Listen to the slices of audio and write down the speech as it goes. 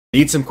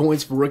Need some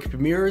coins for rookie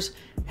premieres?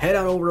 Head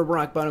on over to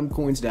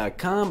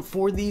rockbottomcoins.com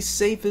for the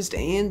safest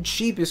and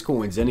cheapest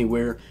coins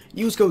anywhere.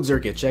 Use code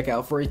Zirksee at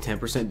checkout for a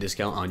 10%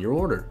 discount on your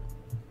order.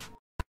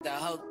 The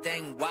whole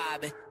thing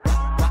wobbin',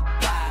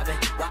 wobbin',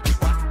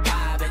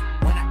 wobbin'.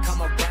 When I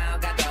come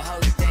around, got the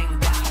whole thing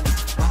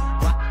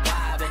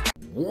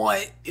wobbin'.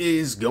 What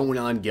is going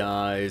on,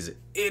 guys?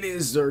 It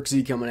is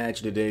Zirksee coming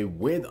at you today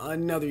with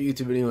another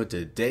YouTube video.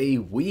 Today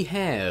we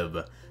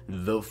have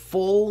the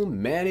full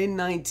Madden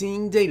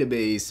 19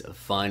 database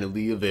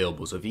finally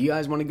available. So if you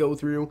guys want to go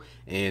through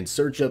and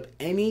search up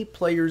any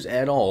players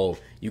at all,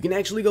 you can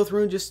actually go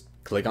through and just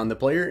click on the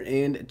player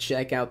and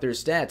check out their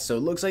stats. So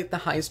it looks like the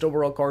highest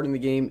overall card in the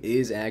game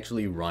is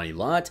actually Ronnie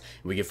Lott.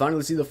 We can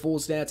finally see the full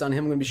stats on him.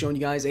 I'm going to be showing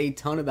you guys a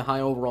ton of the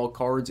high overall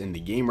cards in the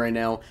game right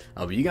now.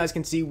 But you guys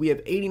can see we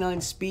have 89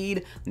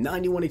 speed,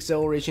 91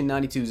 acceleration,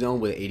 92 zone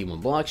with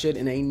 81 block shed,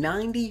 and a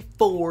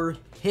 94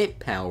 hit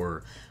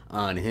power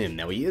on him.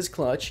 Now he is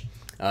clutch.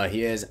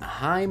 He has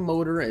high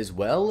motor as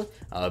well.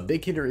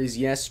 Big hitter is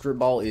yes, strip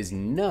ball is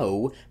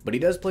no, but he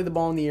does play the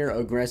ball in the air,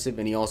 aggressive,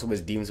 and he also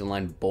has defensive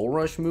line bull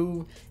rush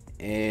move.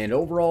 And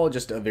overall,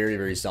 just a very,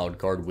 very solid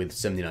card with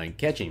 79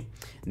 catching.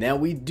 Now,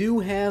 we do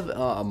have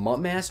a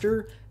Mutt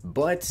Master,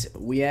 but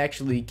we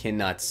actually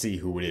cannot see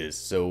who it is.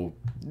 So,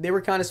 they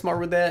were kind of smart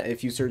with that.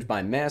 If you search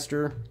by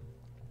Master,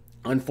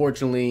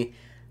 unfortunately,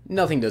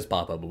 nothing does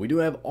pop up. But we do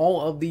have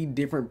all of the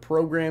different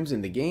programs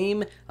in the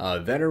game.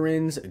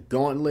 Veterans,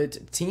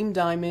 Gauntlet, Team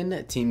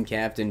Diamond, Team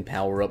Captain,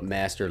 Power Up,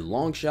 Master,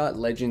 Longshot,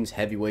 Legends,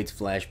 Heavyweights,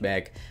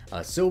 Flashback,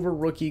 Silver,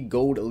 Rookie,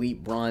 Gold,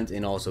 Elite, Bronze,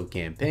 and also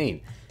Campaign.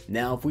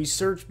 Now, if we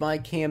search by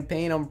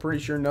campaign, I'm pretty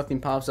sure nothing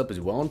pops up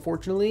as well,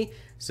 unfortunately.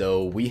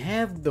 So we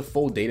have the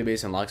full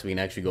database unlocked, so we can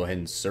actually go ahead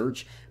and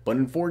search. But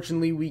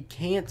unfortunately, we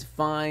can't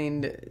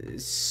find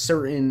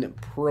certain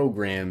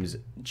programs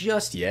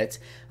just yet.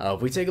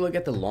 If we take a look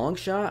at the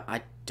Longshot,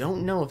 I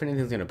don't know if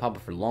anything's going to pop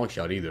up for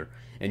Longshot either.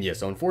 And yes,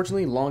 so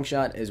unfortunately,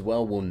 Longshot as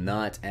well will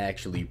not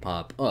actually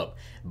pop up.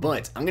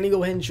 But I'm going to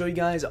go ahead and show you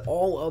guys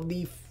all of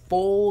the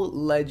full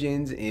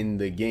legends in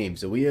the game.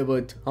 So we have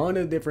a ton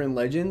of different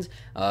legends.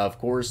 Of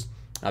course,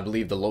 I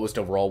believe the lowest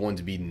overall one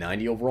to be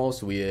 90 overall.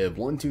 So we have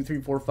 1, 2,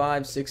 3, 4,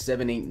 5, 6,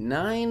 7, 8,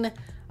 9.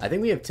 I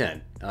think we have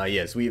 10.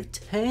 Yes, we have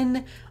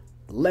 10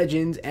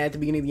 legends at the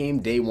beginning of the game,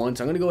 day 1.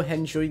 So I'm going to go ahead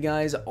and show you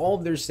guys all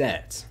of their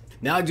stats.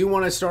 Now, I do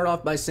want to start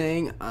off by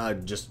saying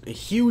just a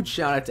huge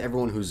shout out to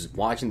everyone who's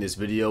watching this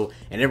video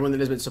and everyone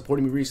that has been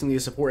supporting me recently. The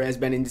support has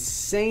been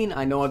insane.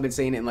 I know I've been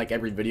saying it in like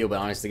every video, but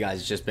honestly, guys,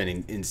 it's just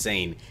been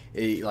insane.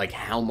 Like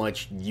how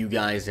much you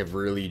guys have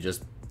really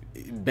just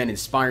been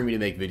inspiring me to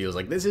make videos.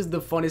 Like, this is the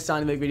funnest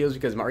time to make videos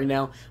because right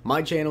now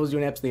my channel is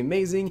doing absolutely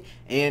amazing,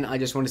 and I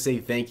just want to say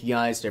thank you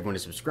guys to everyone who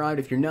subscribed.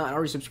 If you're not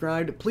already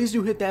subscribed, please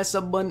do hit that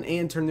sub button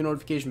and turn the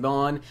notification bell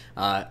on.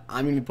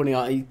 I'm going to be putting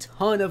out a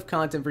ton of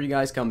content for you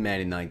guys come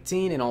Madden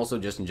 19 and also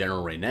just in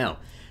general right now.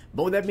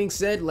 But with that being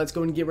said, let's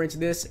go and get right into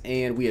this.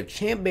 And we have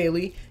Champ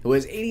Bailey, who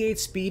has 88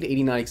 speed,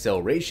 89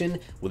 acceleration,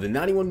 with a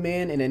 91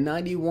 man and a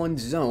 91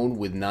 zone,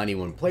 with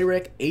 91 play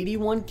rec,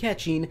 81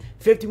 catching,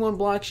 51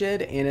 block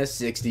shed, and a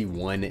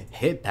 61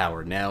 hit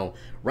power. Now,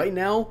 right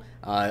now,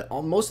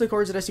 most of the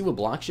cards that I see with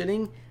block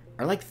shedding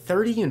are like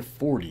 30 and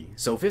 40.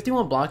 So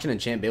 51 block shed and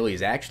Champ Bailey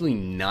is actually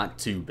not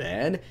too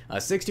bad.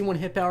 61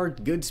 hit power,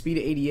 good speed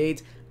at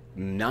 88.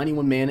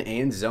 91 man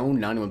and zone,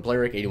 91 play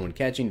rec, 81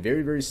 catching,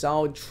 very, very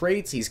solid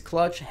traits. He's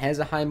clutch, has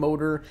a high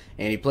motor,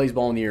 and he plays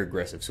ball in the air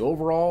aggressive. So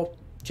overall,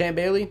 Champ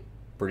Bailey,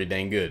 pretty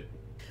dang good.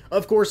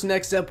 Of course,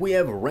 next up we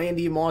have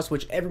Randy Moss,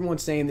 which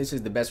everyone's saying this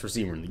is the best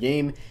receiver in the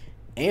game,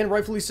 and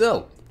rightfully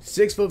so.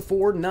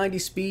 6'4", 90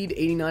 speed,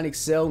 89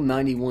 excel,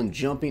 91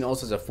 jumping,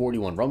 also has a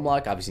 41 run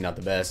block, obviously not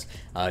the best.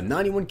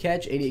 91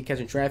 catch, 88 catch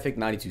in traffic,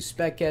 92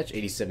 spec catch,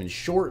 87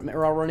 short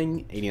route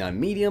running, 89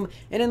 medium,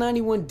 and a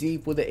 91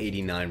 deep with an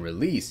 89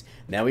 release.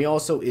 Now he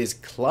also is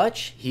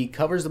clutch. He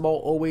covers the ball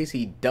always.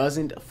 He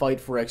doesn't fight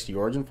for extra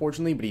yards,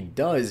 unfortunately, but he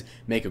does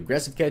make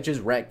aggressive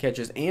catches, rack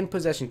catches, and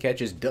possession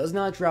catches. Does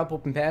not drop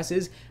open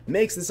passes,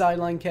 makes the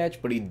sideline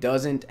catch, but he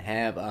doesn't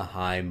have a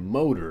high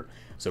motor.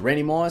 So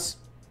Randy Moss,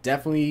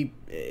 definitely,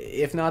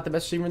 if not the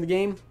best receiver in the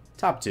game,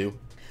 top 2.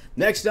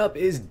 Next up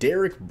is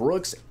Derrick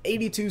Brooks,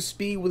 82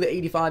 speed with an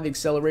 85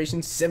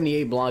 acceleration,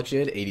 78 block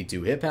shed,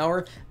 82 hit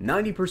power,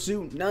 90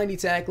 pursuit, 90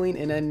 tackling,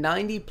 and a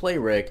 90 play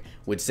rec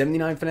with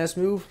 79 finesse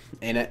move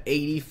and an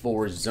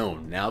 84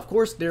 zone. Now, of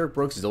course, Derrick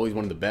Brooks is always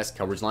one of the best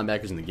coverage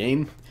linebackers in the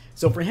game,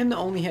 so for him to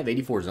only have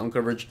 84 zone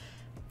coverage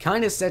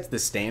kind of sets the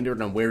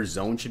standard on where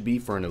zone should be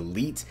for an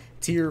elite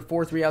tier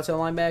 4-3 outside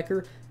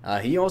linebacker.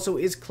 He also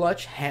is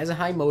clutch, has a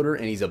high motor,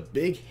 and he's a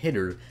big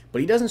hitter, but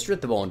he doesn't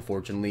strip the ball,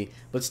 unfortunately.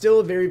 But still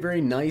a very,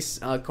 very nice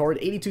card.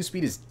 82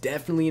 speed is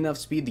definitely enough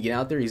speed to get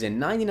out there. He's a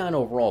 99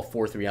 overall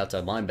 4-3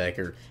 outside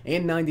linebacker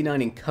and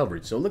 99 in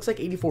coverage. So it looks like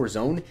 84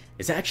 zone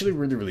is actually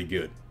really, really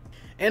good.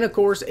 And of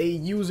course, a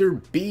user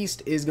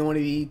beast is going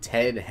to be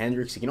Ted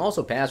Hendricks. He can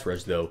also pass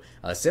rush though.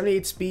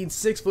 78 speed,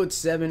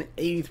 6'7",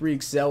 83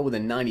 excel with a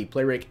 90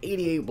 play rec,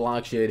 88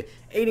 block shed,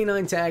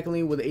 89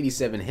 tackling with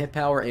 87 hit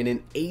power, and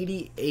an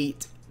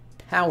 88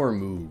 power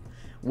move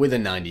with a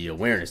 90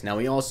 awareness. Now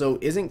he also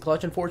isn't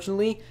clutch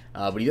unfortunately,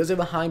 but he does have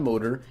a high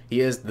motor. He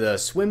has the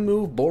swim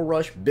move, bull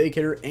rush, big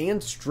hitter,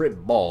 and strip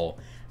ball.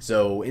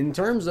 So in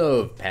terms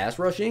of pass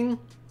rushing,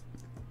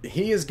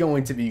 he is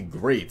going to be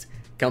great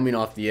coming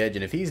off the edge,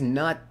 and if he's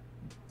not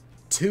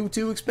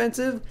too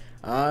expensive,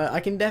 I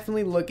can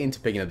definitely look into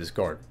picking up this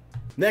card.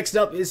 Next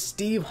up is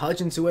Steve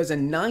Hutchins, who has a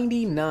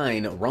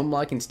 99 run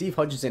block, and Steve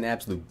Hutchins is an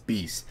absolute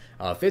beast.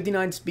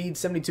 59 speed,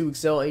 72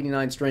 excel,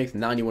 89 strength,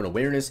 91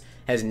 awareness,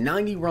 has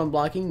 90 run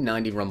blocking,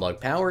 90 run block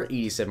power,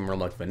 87 run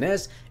block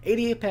finesse,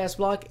 88 pass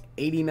block,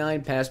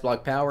 89 pass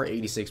block power,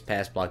 86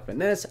 pass block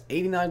finesse,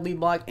 89 lead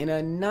block, and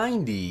a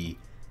 90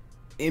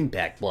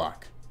 impact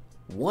block.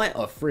 What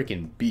a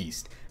freaking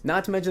beast.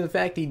 Not to mention the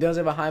fact he does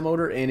have a high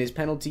motor and his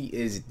penalty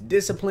is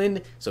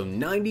disciplined. So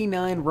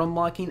 99 run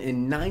blocking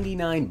and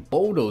 99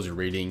 bulldozer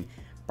rating.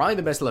 Probably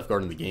the best left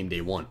guard in the game day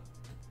one.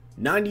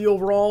 90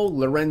 overall,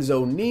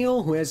 Lorenzo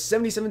Neal, who has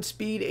 77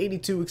 speed,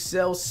 82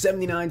 excel,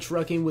 79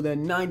 trucking with a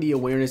 90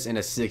 awareness and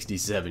a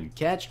 67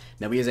 catch.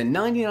 Now he has a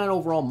 99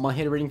 overall mud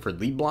hit rating for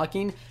lead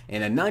blocking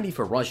and a 90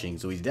 for rushing,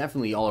 so he's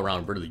definitely all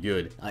around really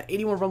good.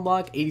 81 run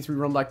block, 83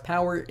 run block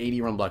power,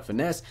 80 run block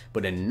finesse,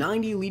 but a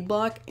 90 lead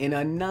block and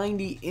a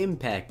 90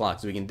 impact block,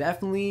 so he can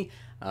definitely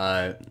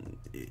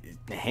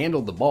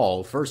handle the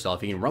ball. First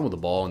off, he can run with the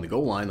ball in the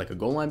goal line like a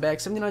goal line back.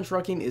 79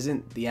 trucking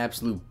isn't the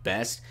absolute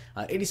best.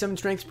 87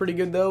 strength's pretty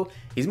good though.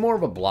 He's more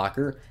of a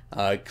blocker.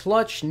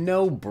 Clutch,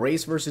 no.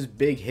 Brace versus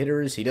big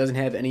hitters. He doesn't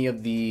have any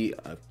of the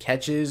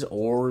catches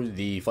or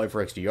the fight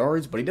for extra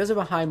yards, but he does have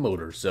a high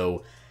motor,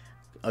 so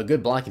a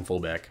good blocking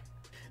fullback.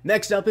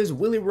 Next up is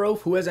Willie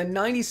Roaf, who has a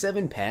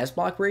 97 pass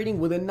block rating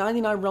with a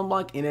 99 run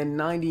block and a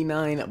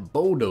 99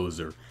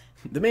 bulldozer.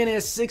 The man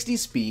has 60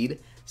 speed,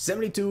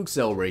 72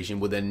 acceleration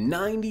with a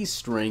 90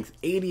 strength,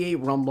 88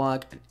 run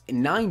block,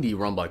 90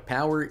 run block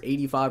power,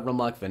 85 run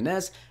block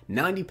finesse,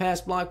 90 pass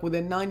block with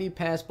a 90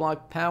 pass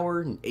block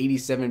power,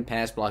 87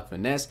 pass block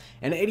finesse,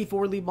 and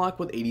 84 lead block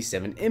with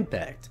 87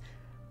 impact.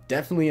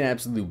 Definitely an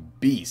absolute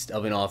beast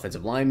of an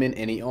offensive lineman,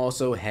 and he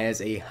also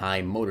has a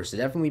high motor, so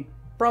definitely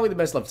probably the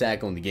best left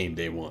tackle in the game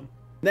day one.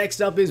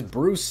 Next up is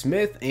Bruce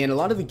Smith, and a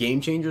lot of the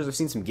game changers, I've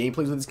seen some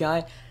gameplays with this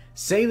guy,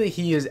 say that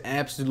he is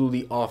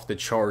absolutely off the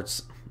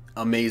charts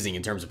amazing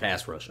in terms of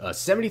pass rush.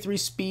 73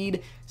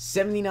 speed,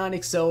 79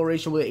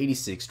 acceleration with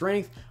 86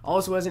 strength,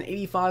 also has an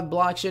 85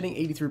 block shedding,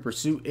 83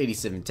 pursuit,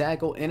 87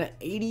 tackle, and an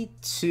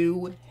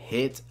 82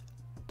 hit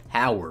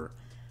power.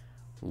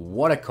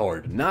 What a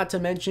card. Not to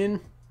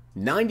mention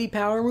 90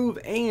 power move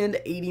and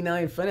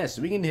 89 finesse.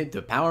 So we can hit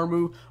the power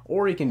move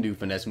or he can do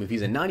finesse move.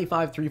 He's a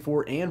 95,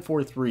 3-4, and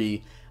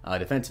 4-3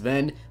 defensive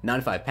end,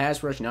 95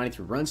 pass rush,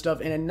 93 run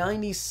stuff, and a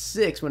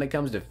 96 when it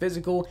comes to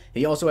physical.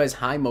 He also has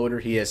high motor.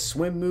 He has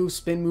swim move,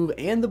 spin move,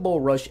 and the bull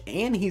rush,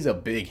 and he's a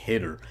big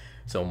hitter.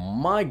 So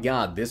my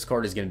god, this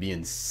card is going to be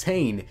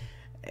insane.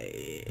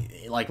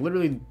 Like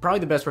literally probably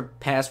the best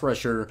pass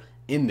rusher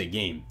in the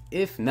game,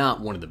 if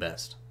not one of the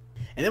best.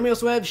 And then we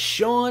also have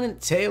Sean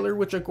Taylor,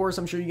 which of course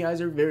I'm sure you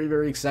guys are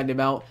very excited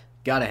about.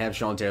 Gotta have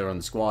Sean Taylor on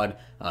the squad.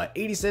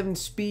 87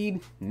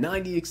 speed,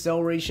 90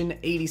 acceleration,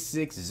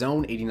 86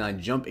 zone,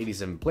 89 jump,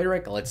 87 play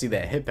rec. Let's see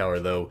that hit power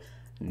though.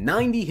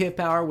 90 hit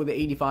power with an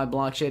 85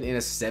 block shed and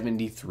a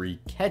 73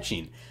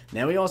 catching.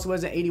 Now he also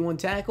has an 81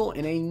 tackle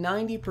and a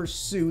 90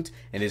 pursuit.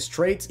 And his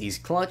traits, he's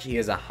clutch, he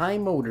has a high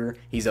motor,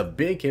 he's a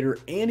big hitter,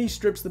 and he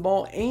strips the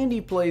ball, and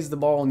he plays the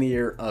ball in the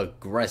air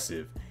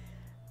aggressive.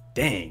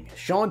 Dang,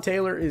 Sean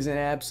Taylor is an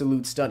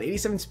absolute stud.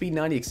 87 speed,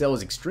 90 excel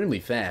is extremely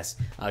fast.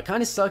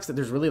 Kind of sucks that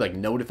there's really like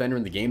no defender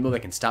in the game though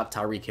that can stop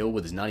Tyreek Hill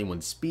with his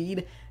 91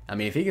 speed. I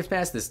mean, if he gets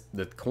past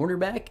the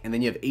cornerback and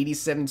then you have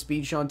 87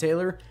 speed Sean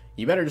Taylor,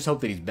 you better just hope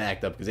that he's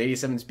backed up, because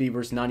 87 speed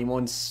versus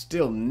 91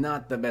 still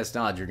not the best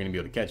odds you're going to be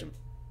able to catch him.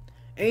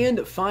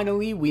 And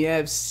finally, we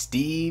have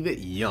Steve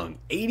Young.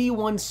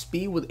 81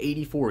 speed with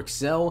 84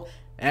 excel.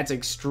 That's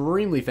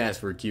extremely fast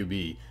for a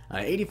QB.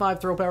 85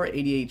 throw power,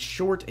 88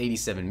 short,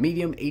 87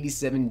 medium,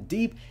 87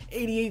 deep,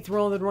 88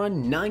 throw on the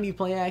run, 90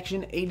 play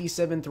action,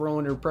 87 throw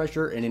under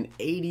pressure, and an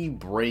 80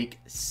 break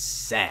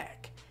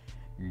sack.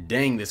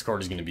 Dang, this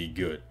card is going to be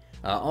good.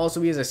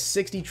 Also, he has a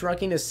 60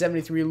 trucking, a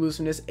 73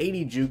 elusiveness,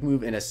 80 juke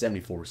move, and a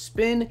 74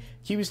 spin.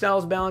 QB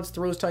styles balance,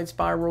 throws tight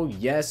spiral,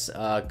 yes.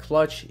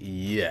 Clutch,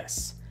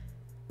 yes.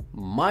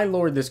 My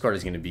lord, this card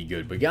is going to be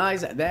good. But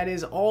guys, that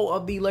is all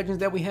of the legends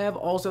that we have.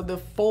 Also, the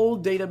full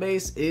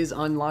database is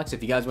unlocked, so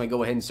if you guys want to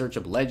go ahead and search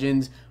up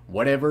legends,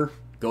 whatever,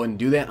 go ahead and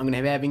do that. I'm going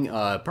to be having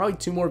probably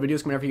 2 more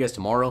videos coming out for you guys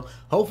tomorrow.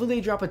 Hopefully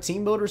they drop a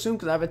team builder soon,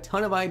 because I have a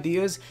ton of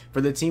ideas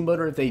for the team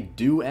builder if they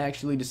do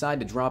actually decide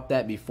to drop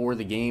that before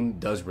the game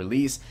does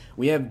release.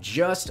 We have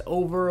just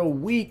over a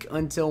week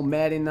until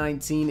Madden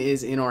 19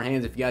 is in our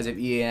hands if you guys have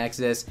EA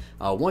access.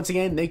 Once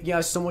again, thank you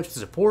guys so much for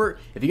the support.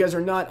 If you guys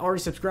are not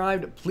already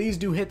subscribed, please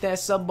do hit that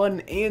sub button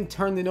and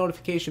turn the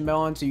notification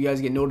bell on so you guys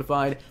get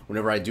notified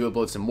whenever I do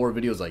upload some more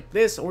videos like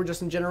this, or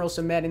just in general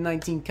some Madden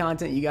 19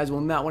 content you guys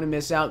will not want to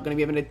miss out. Going to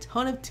be having a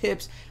ton of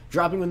tips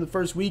dropping in the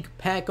first week,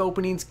 pack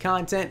openings,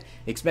 content,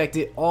 expect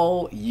it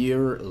all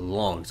year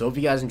long. So if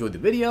you guys enjoyed the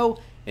video,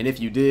 and if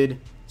you did,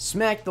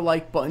 smack the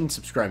like button,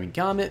 subscribe, and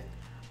comment.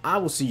 I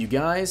will see you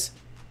guys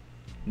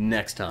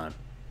next time.